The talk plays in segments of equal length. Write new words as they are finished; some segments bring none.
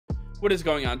What is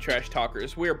going on, Trash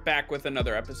Talkers? We're back with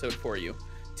another episode for you.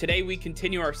 Today we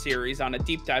continue our series on a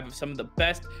deep dive of some of the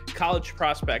best college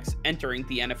prospects entering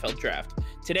the NFL draft.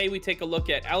 Today we take a look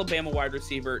at Alabama wide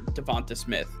receiver DeVonta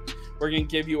Smith. We're going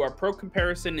to give you our pro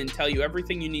comparison and tell you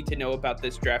everything you need to know about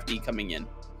this draftee coming in.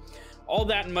 All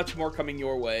that and much more coming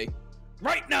your way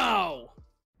right now!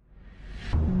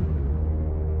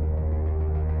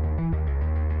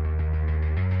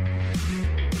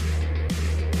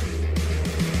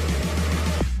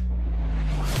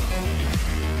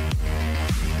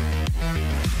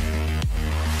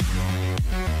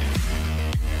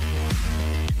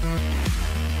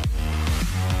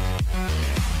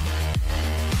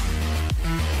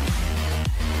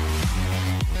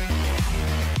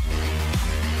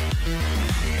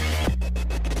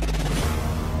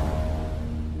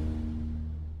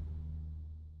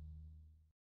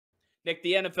 Nick,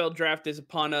 the NFL draft is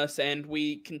upon us, and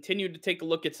we continue to take a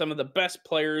look at some of the best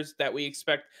players that we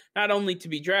expect not only to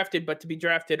be drafted, but to be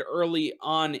drafted early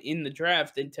on in the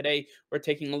draft. And today, we're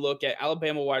taking a look at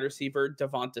Alabama wide receiver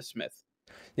DeVonta Smith.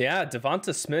 Yeah,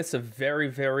 DeVonta Smith's a very,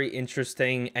 very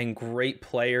interesting and great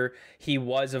player. He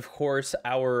was, of course,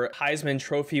 our Heisman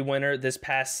Trophy winner this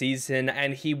past season,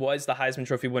 and he was the Heisman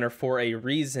Trophy winner for a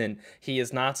reason. He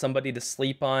is not somebody to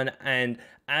sleep on, and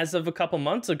as of a couple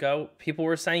months ago, people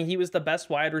were saying he was the best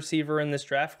wide receiver in this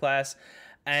draft class,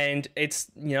 and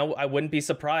I wouldn't be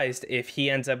surprised if he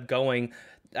ends up going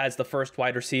as the first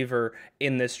wide receiver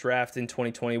in this draft in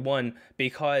 2021,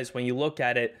 because when you look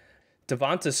at it,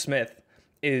 DeVonta Smith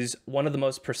is one of the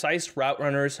most precise route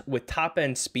runners with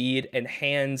top-end speed and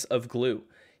hands of glue.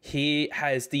 He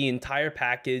has the entire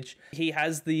package. He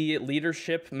has the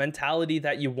leadership mentality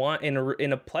that you want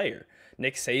in a player.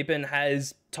 Nick Saban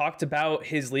has talked about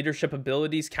his leadership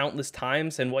abilities countless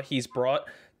times and what he's brought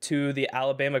to the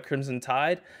Alabama Crimson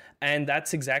Tide, and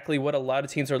that's exactly what a lot of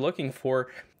teams are looking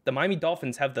for. The Miami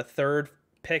Dolphins have the third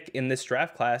pick in this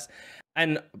draft class,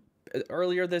 and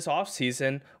earlier this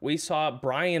offseason, we saw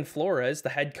Brian Flores, the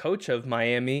head coach of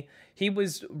Miami. He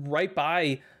was right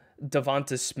by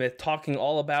DeVonta Smith, talking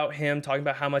all about him, talking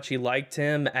about how much he liked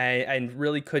him and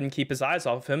really couldn't keep his eyes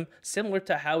off him, similar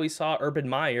to how we saw Urban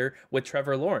Meyer with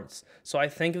Trevor Lawrence. So I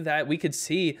think that we could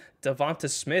see DeVonta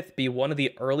Smith be one of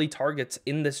the early targets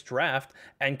in this draft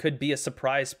and could be a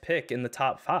surprise pick in the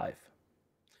top 5.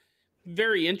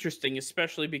 Very interesting,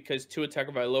 especially because Tua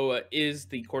Tagovailoa is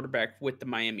the quarterback with the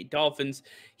Miami Dolphins.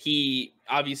 He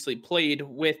obviously played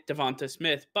with DeVonta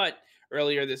Smith, but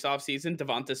earlier this offseason,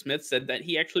 DeVonta Smith said that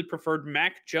he actually preferred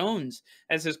Mac Jones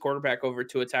as his quarterback over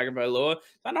Tua Tagovailoa.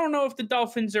 I don't know if the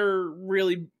Dolphins are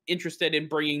really interested in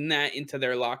bringing that into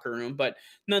their locker room, but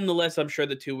nonetheless, I'm sure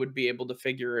the two would be able to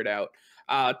figure it out.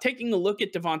 Taking a look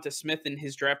at DeVonta Smith and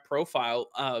his draft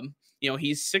profile,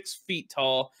 he's 6 feet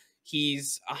tall.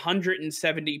 He's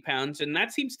 170 pounds, and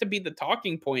that seems to be the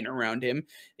talking point around him.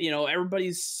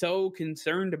 Everybody's so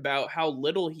concerned about how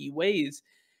little he weighs.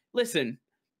 Listen,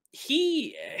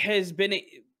 he has been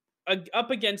up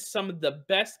against some of the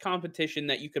best competition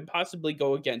that you could possibly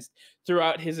go against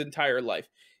throughout his entire life.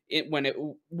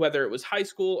 Whether it was high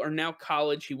school or now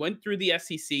college, he went through the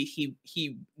SEC.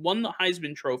 He won the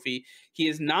Heisman Trophy. He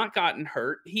has not gotten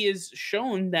hurt. He has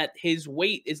shown that his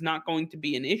weight is not going to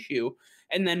be an issue.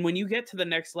 And then when you get to the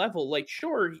next level,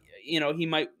 sure, he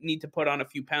might need to put on a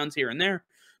few pounds here and there,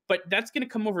 but that's going to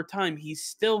come over time. He's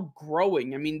still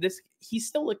growing. I mean, he's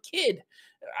still a kid.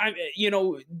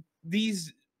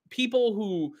 These people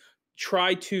who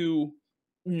try to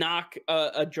knock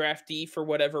a draftee for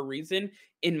whatever reason,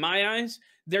 in my eyes,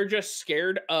 they're just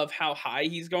scared of how high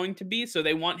he's going to be. So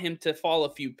they want him to fall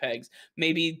a few pegs,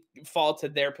 maybe fall to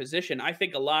their position. I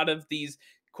think a lot of these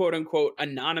quote unquote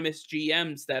anonymous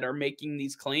GMs that are making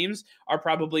these claims are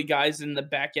probably guys in the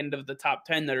back end of the top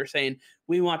 10 that are saying,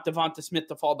 we want DeVonta Smith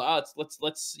to fall to us.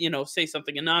 Let's say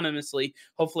something anonymously.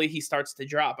 Hopefully he starts to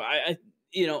drop.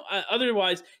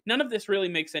 Otherwise, none of this really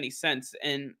makes any sense.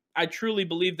 And I truly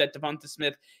believe that DeVonta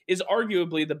Smith is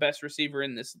arguably the best receiver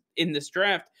in this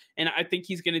draft. And I think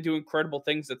he's going to do incredible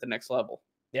things at the next level.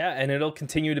 Yeah, and it'll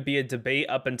continue to be a debate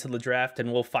up until the draft,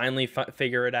 and we'll finally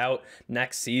figure it out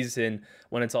next season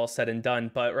when it's all said and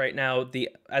done. But right now,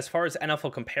 as far as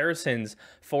NFL comparisons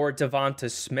for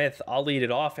DeVonta Smith, I'll lead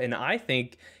it off, and I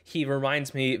think he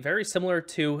reminds me very similar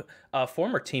to a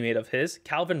former teammate of his,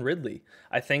 Calvin Ridley.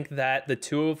 I think that the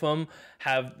two of them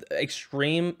have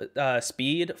extreme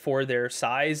speed for their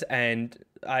size, and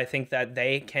I think that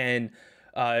they can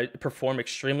perform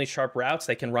extremely sharp routes.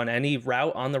 They can run any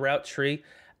route on the route tree,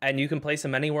 and you can place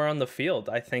them anywhere on the field.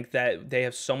 I think that they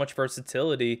have so much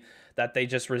versatility that they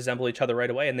just resemble each other right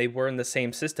away, and they were in the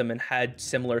same system and had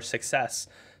similar success.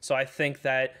 So I think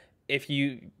that if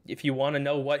you want to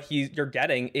know what you're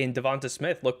getting in DeVonta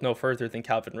Smith, look no further than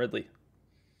Calvin Ridley.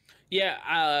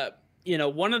 Yeah,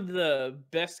 one of the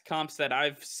best comps that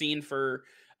I've seen for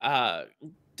uh,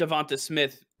 DeVonta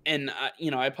Smith, and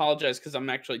I apologize because I'm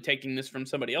actually taking this from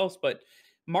somebody else, but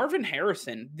Marvin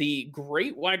Harrison, the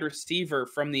great wide receiver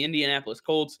from the Indianapolis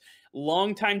Colts,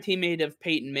 longtime teammate of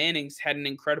Peyton Manning's, had an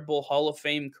incredible Hall of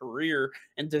Fame career,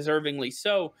 and deservingly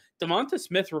so. DeVonta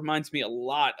Smith reminds me a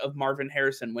lot of Marvin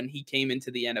Harrison when he came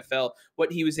into the NFL.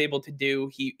 What he was able to do,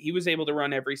 he was able to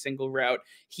run every single route.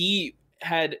 He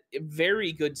had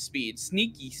very good speed,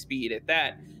 sneaky speed at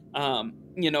that.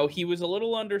 He was a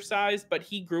little undersized, but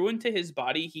he grew into his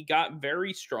body. He got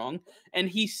very strong, and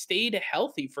he stayed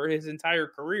healthy for his entire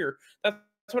career. That's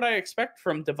what I expect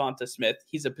from DeVonta Smith.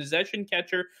 He's a possession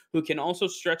catcher who can also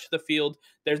stretch the field.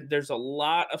 There's a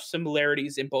lot of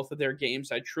similarities in both of their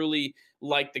games. I truly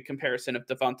like the comparison of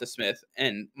DeVonta Smith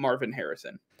and Marvin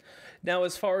Harrison. Now,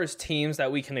 as far as teams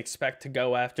that we can expect to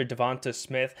go after DeVonta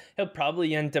Smith, he'll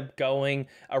probably end up going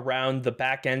around the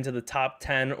back end of the top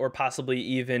 10 or possibly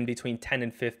even between 10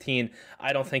 and 15.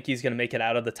 I don't think he's going to make it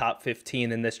out of the top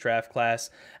 15 in this draft class.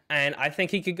 And I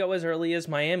think he could go as early as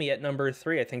Miami at number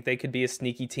 3. I think they could be a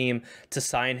sneaky team to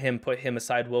sign him, put him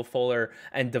aside Will Fuller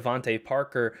and Devontae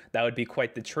Parker. That would be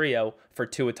quite the trio for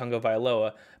Tua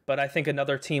Tagovailoa. But I think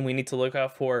another team we need to look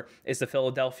out for is the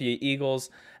Philadelphia Eagles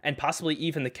and possibly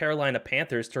even the Carolina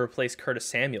Panthers to replace Curtis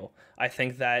Samuel. I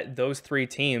think that those 3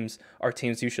 teams are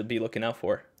teams you should be looking out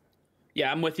for.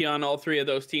 Yeah, I'm with you on all 3 of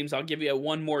those teams. I'll give you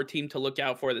one more team to look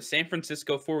out for, the San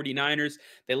Francisco 49ers.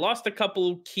 They lost a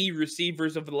couple key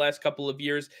receivers over the last couple of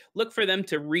years. Look for them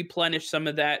to replenish some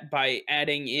of that by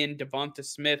adding in DeVonta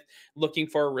Smith, looking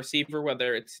for a receiver,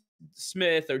 whether it's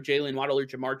Smith or Jalen Waddle or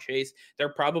Jamar Chase. They're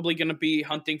probably going to be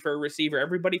hunting for a receiver.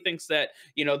 Everybody thinks that,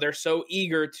 they're so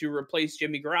eager to replace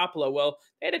Jimmy Garoppolo. Well,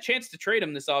 they had a chance to trade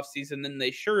him this offseason, and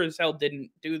they sure as hell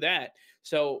didn't do that.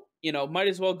 So, might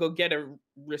as well go get a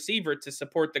receiver to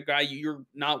support the guy you're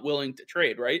not willing to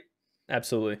trade, right?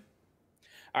 Absolutely.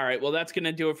 All right, well, that's going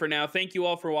to do it for now. Thank you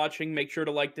all for watching. Make sure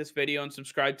to like this video and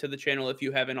subscribe to the channel if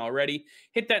you haven't already.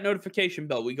 Hit that notification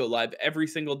bell. We go live every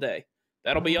single day.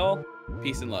 That'll be all.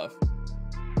 Peace and love.